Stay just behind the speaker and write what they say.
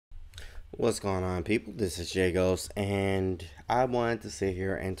What's going on, people? This is J Ghost, and I wanted to sit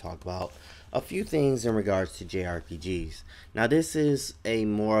here and talk about a few things in regards to JRPGs. Now, this is a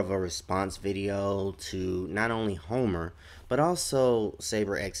more of a response video to not only Homer, but also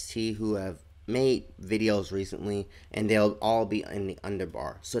Saber XT, who have made videos recently, and they'll all be in the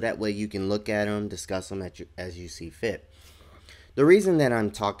underbar, so that way you can look at them, discuss them as you see fit. The reason that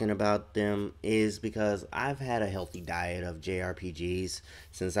I'm talking about them is because I've had a healthy diet of JRPGs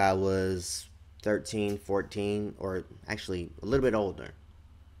since I was 13, 14, or actually a little bit older.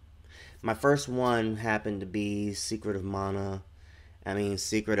 My first one happened to be Secret of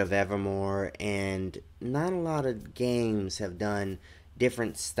Evermore, and not a lot of games have done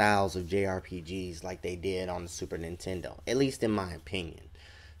different styles of JRPGs like they did on the Super Nintendo, at least in my opinion.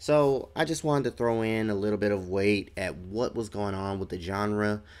 So I just wanted to throw in a little bit of weight at what was going on with the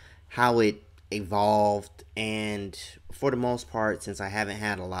genre, how it evolved, and for the most part, since I haven't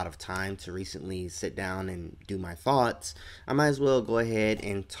had a lot of time to recently sit down and do my thoughts, I might as well go ahead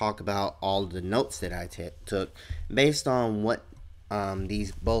and talk about all of the notes that I took based on what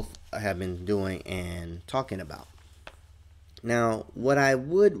these both have been doing and talking about. Now, what I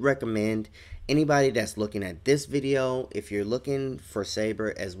would recommend anybody that's looking at this video, if you're looking for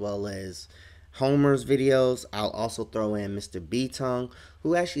Saber as well as Homer's videos, I'll also throw in Mr. B Tongue,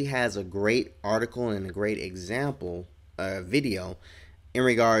 who actually has a great article and a great example video in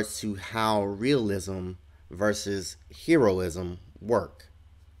regards to how realism versus heroism work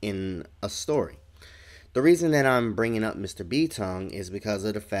in a story. The reason that I'm bringing up Mr. B Tongue is because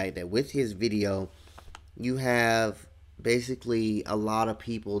of the fact that with his video, you have basically a lot of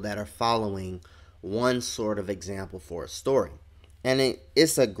people that are following one sort of example for a story. And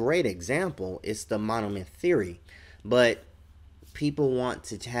it's a great example. It's the monomyth theory. But people want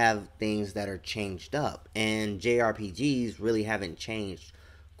to have things that are changed up. And JRPGs really haven't changed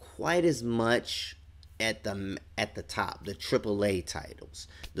quite as much at the top, the AAA titles,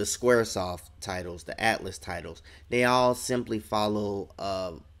 the SquareSoft titles, the Atlas titles. They all simply follow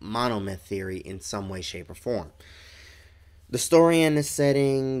a monomyth theory in some way, shape, or form. The story and the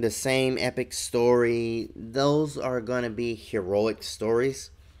setting, the same epic story, those are going to be heroic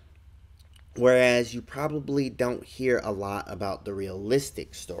stories. Whereas you probably don't hear a lot about the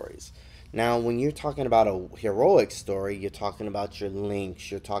realistic stories. Now, when you're talking about a heroic story, you're talking about your Links,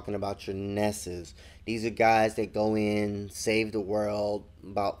 you're talking about your Nesses. These are guys that go in, save the world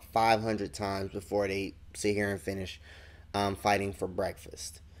about 500 times before they sit here and finish fighting for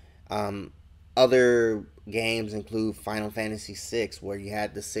breakfast. Um, Other games include Final Fantasy VI, where you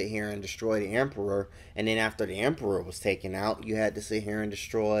had to sit here and destroy the Emperor, and then after the Emperor was taken out, you had to sit here and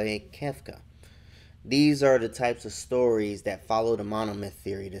destroy Kefka. These are the types of stories that follow the monomyth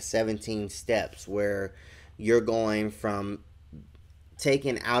theory, the 17 steps, where you're going from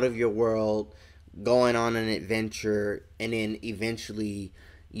taken out of your world, going on an adventure, and then eventually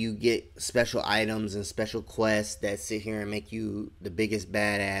you get special items and special quests that sit here and make you the biggest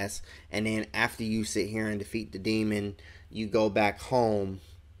badass. And then after you sit here and defeat the demon, you go back home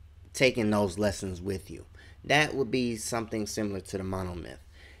taking those lessons with you. That would be something similar to the monomyth.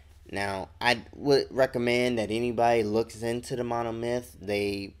 Now, I would recommend that anybody looks into the monomyth.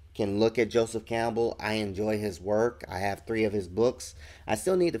 They can look at Joseph Campbell. I enjoy his work. I have 3 of his books. I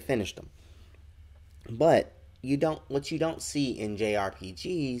still need to finish them. But what you don't see in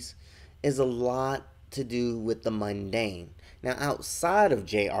JRPGs is a lot to do with the mundane. Now, outside of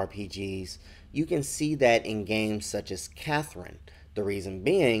JRPGs, you can see that in games such as Catherine. The reason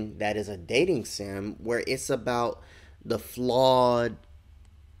being that is a dating sim where it's about the flawed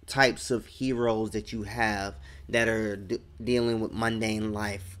types of heroes that you have that are dealing with mundane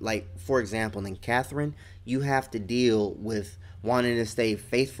life. Like, for example, in Catherine, you have to deal with wanting to stay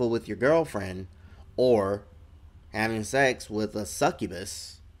faithful with your girlfriend or having sex with a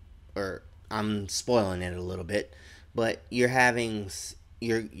succubus. Or I'm spoiling it a little bit, but you're have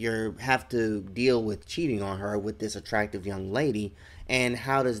to deal with cheating on her with this attractive young lady. And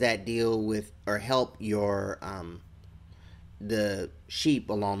how does that deal with or help your the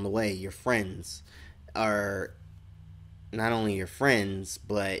sheep along the way, your friends, are not only your friends,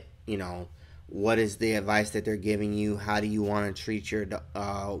 but what is the advice that they're giving you? How do you want to treat your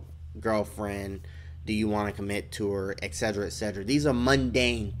girlfriend? Do you want to commit to her, etc., etc.? These are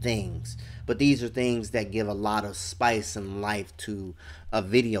mundane things, but these are things that give a lot of spice and life to a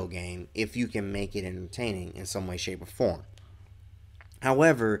video game if you can make it entertaining in some way, shape, or form.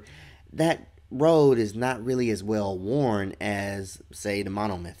 However, that road is not really as well worn as, say, the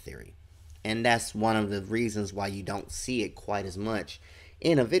monomyth theory. And that's one of the reasons why you don't see it quite as much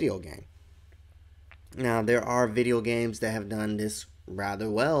in a video game. Now, there are video games that have done this rather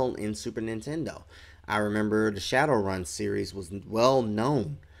well in Super Nintendo. I remember the Shadowrun series was well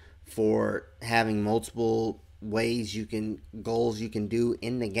known for having multiple ways you can goals you can do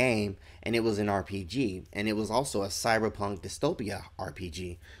in the game, and it was an RPG, and it was also a cyberpunk dystopia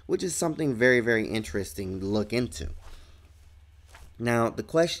RPG, which is something very interesting to look into. Now, the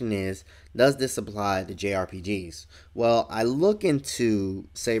question is, does this apply to JRPGs? Well, I look into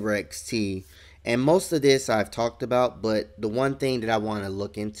Saber XT, and most of this I've talked about, but the one thing that I want to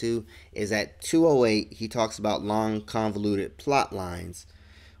look into is at 208, he talks about long, convoluted plot lines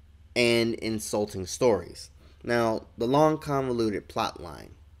and insulting stories. Now, the long, convoluted plot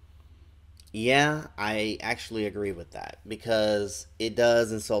line. Yeah, I actually agree with that because it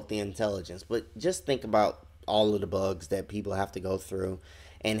does insult the intelligence. But just think about all of the bugs that people have to go through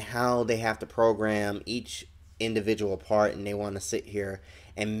and how they have to program each individual part, and they want to sit here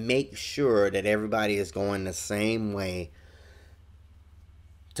and make sure that everybody is going the same way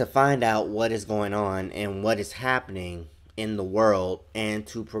to find out what is going on and what is happening in the world and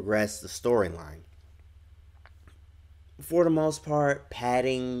to progress the storyline. For the most part,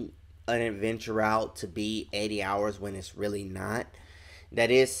 padding an adventure out to be 80 hours when it's really not, that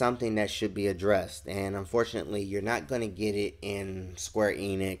is something that should be addressed. And unfortunately, you're not going to get it in Square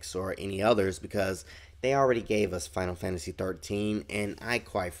Enix or any others because they already gave us Final Fantasy 13, and I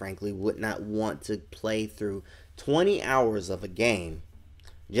quite frankly would not want to play through 20 hours of a game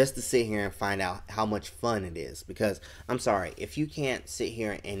just to sit here and find out how much fun it is. Because I'm sorry, if you can't sit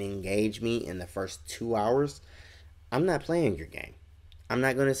here and engage me in the first 2 hours, I'm not playing your game. I'm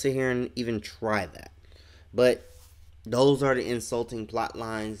not going to sit here and even try that. But those are the insulting plot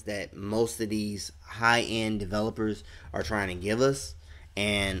lines that most of these high end developers are trying to give us.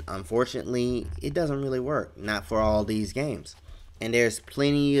 And unfortunately, it doesn't really work. Not for all these games. And there's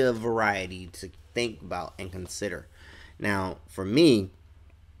plenty of variety to think about and consider. Now, for me,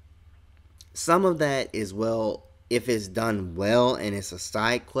 some of that is, well, if it's done well and it's a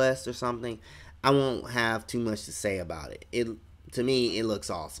side quest or something, I won't have too much to say about it. It to me, it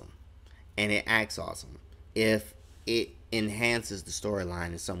looks awesome and it acts awesome if it enhances the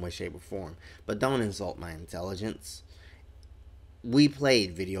storyline in some way, shape, or form. But don't insult my intelligence. We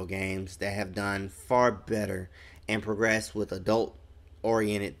played video games that have done far better and progressed with adult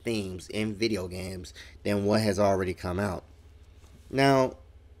oriented themes in video games than what has already come out. Now,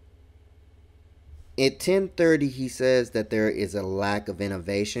 at 10:30 he says that there is a lack of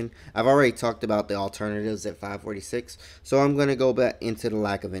innovation. I've already talked about the alternatives at 5:46, so I'm going to go back into the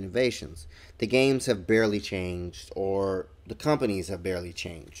lack of innovations. The games have barely changed, or the companies have barely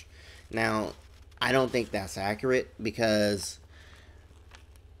changed. Now, I don't think that's accurate because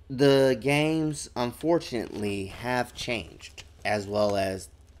the games unfortunately have changed, as well as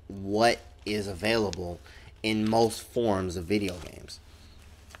what is available in most forms of video games.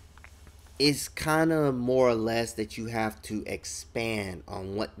 It's kind of more or less that you have to expand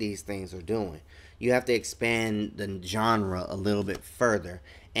on what these things are doing. You have to expand the genre a little bit further.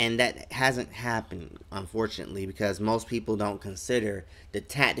 And that hasn't happened, unfortunately, because most people don't consider the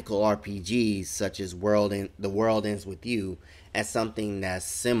tactical RPGs such as The World Ends With You as something that's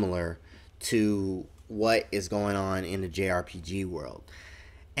similar to what is going on in the JRPG world.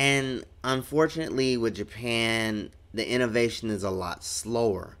 And unfortunately, with Japan, the innovation is a lot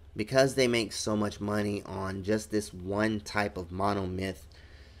slower because they make so much money on just this one type of monomyth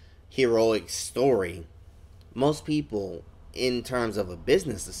heroic story. Most people, in terms of a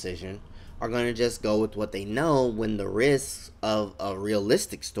business decision, are going to just go with what they know when the risks of a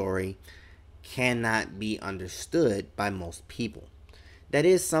realistic story cannot be understood by most people. That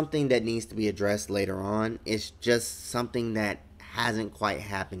is something that needs to be addressed later on. It's just something that hasn't quite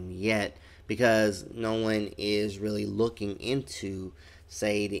happened yet because no one is really looking into,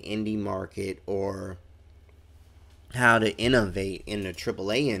 say, the indie market or how to innovate in the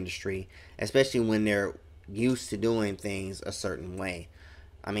AAA industry, especially when they're used to doing things a certain way.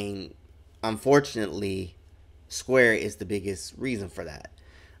 I mean, unfortunately, Square is the biggest reason for that.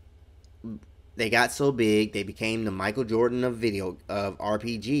 They got so big, they became the Michael Jordan of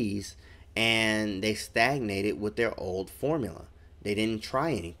RPGs, and they stagnated with their old formula. They didn't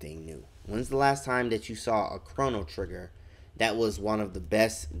try anything new. When's the last time that you saw a Chrono Trigger that was one of the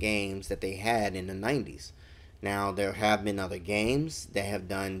best games that they had in the 90s? Now, there have been other games that have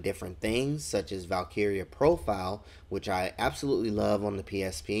done different things, such as Valkyria Profile, which I absolutely love on the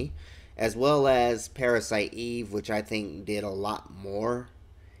PSP, as well as Parasite Eve, which I think did a lot more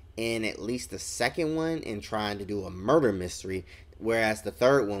in at least the second one in trying to do a murder mystery, whereas the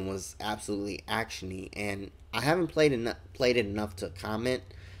third one was absolutely actiony. And I haven't played it enough to comment.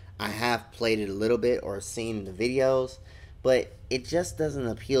 I have played it a little bit or seen the videos, but it just doesn't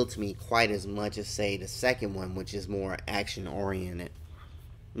appeal to me quite as much as, say, the second one, which is more action oriented.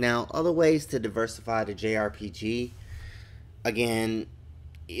 Now, other ways to diversify the JRPG, again,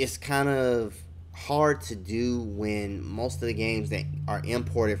 it's kind of hard to do when most of the games that are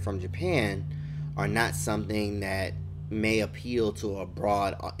imported from Japan are not something that may appeal to a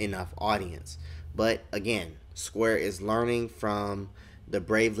broad enough audience. But again, Square is learning from the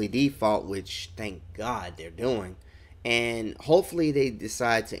Bravely Default, which thank God they're doing. And hopefully they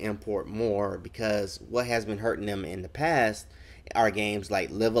decide to import more, because what has been hurting them in the past are games like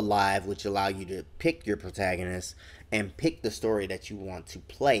Live Alive, which allow you to pick your protagonist and pick the story that you want to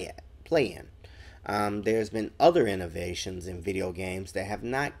play in. There's been other innovations in video games that have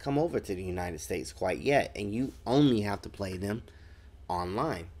not come over to the United States quite yet, and you only have to play them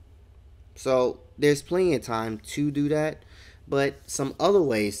online. So there's plenty of time to do that, but some other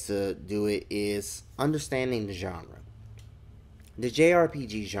ways to do it is understanding the genre. The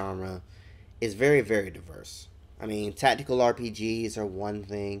JRPG genre is very, very diverse. I mean, tactical RPGs are one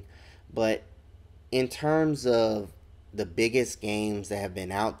thing, but in terms of the biggest games that have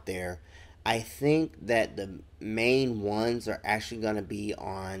been out there, I think that the main ones are actually going to be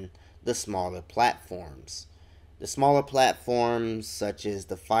on the smaller platforms. The smaller platforms, such as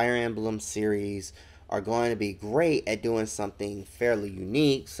the Fire Emblem series, are going to be great at doing something fairly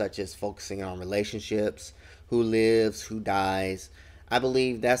unique, such as focusing on relationships, who lives, who dies. I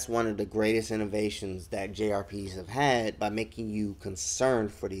believe that's one of the greatest innovations that JRPGs have had, by making you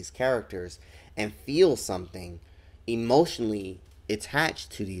concerned for these characters and feel something emotionally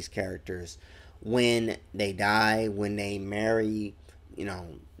attached to these characters when they die, when they marry.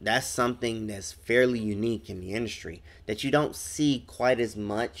 That's something that's fairly unique in the industry that you don't see quite as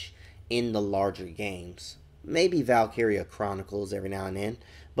much in the larger games. Maybe Valkyria Chronicles every now and then,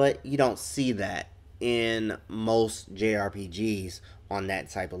 but you don't see that in most JRPGs on that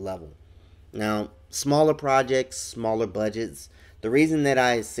type of level. Now, smaller projects, smaller budgets. The reason that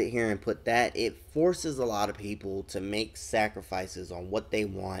I sit here and put that, it forces a lot of people to make sacrifices on what they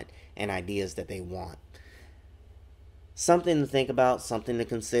want and ideas that they want. Something to think about, something to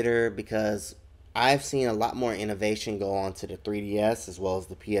consider, because I've seen a lot more innovation go on to the 3DS as well as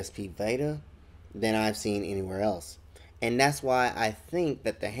the PSP Vita than I've seen anywhere else. And that's why I think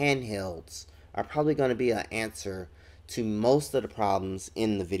that the handhelds are probably going to be an answer to most of the problems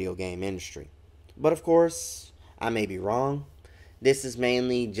in the video game industry. But of course, I may be wrong. This is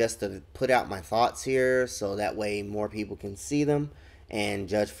mainly just to put out my thoughts here, so that way more people can see them and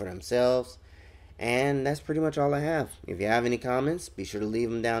judge for themselves. And that's pretty much all I have. If you have any comments, be sure to leave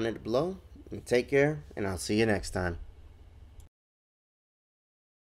them down below. And take care, and I'll see you next time.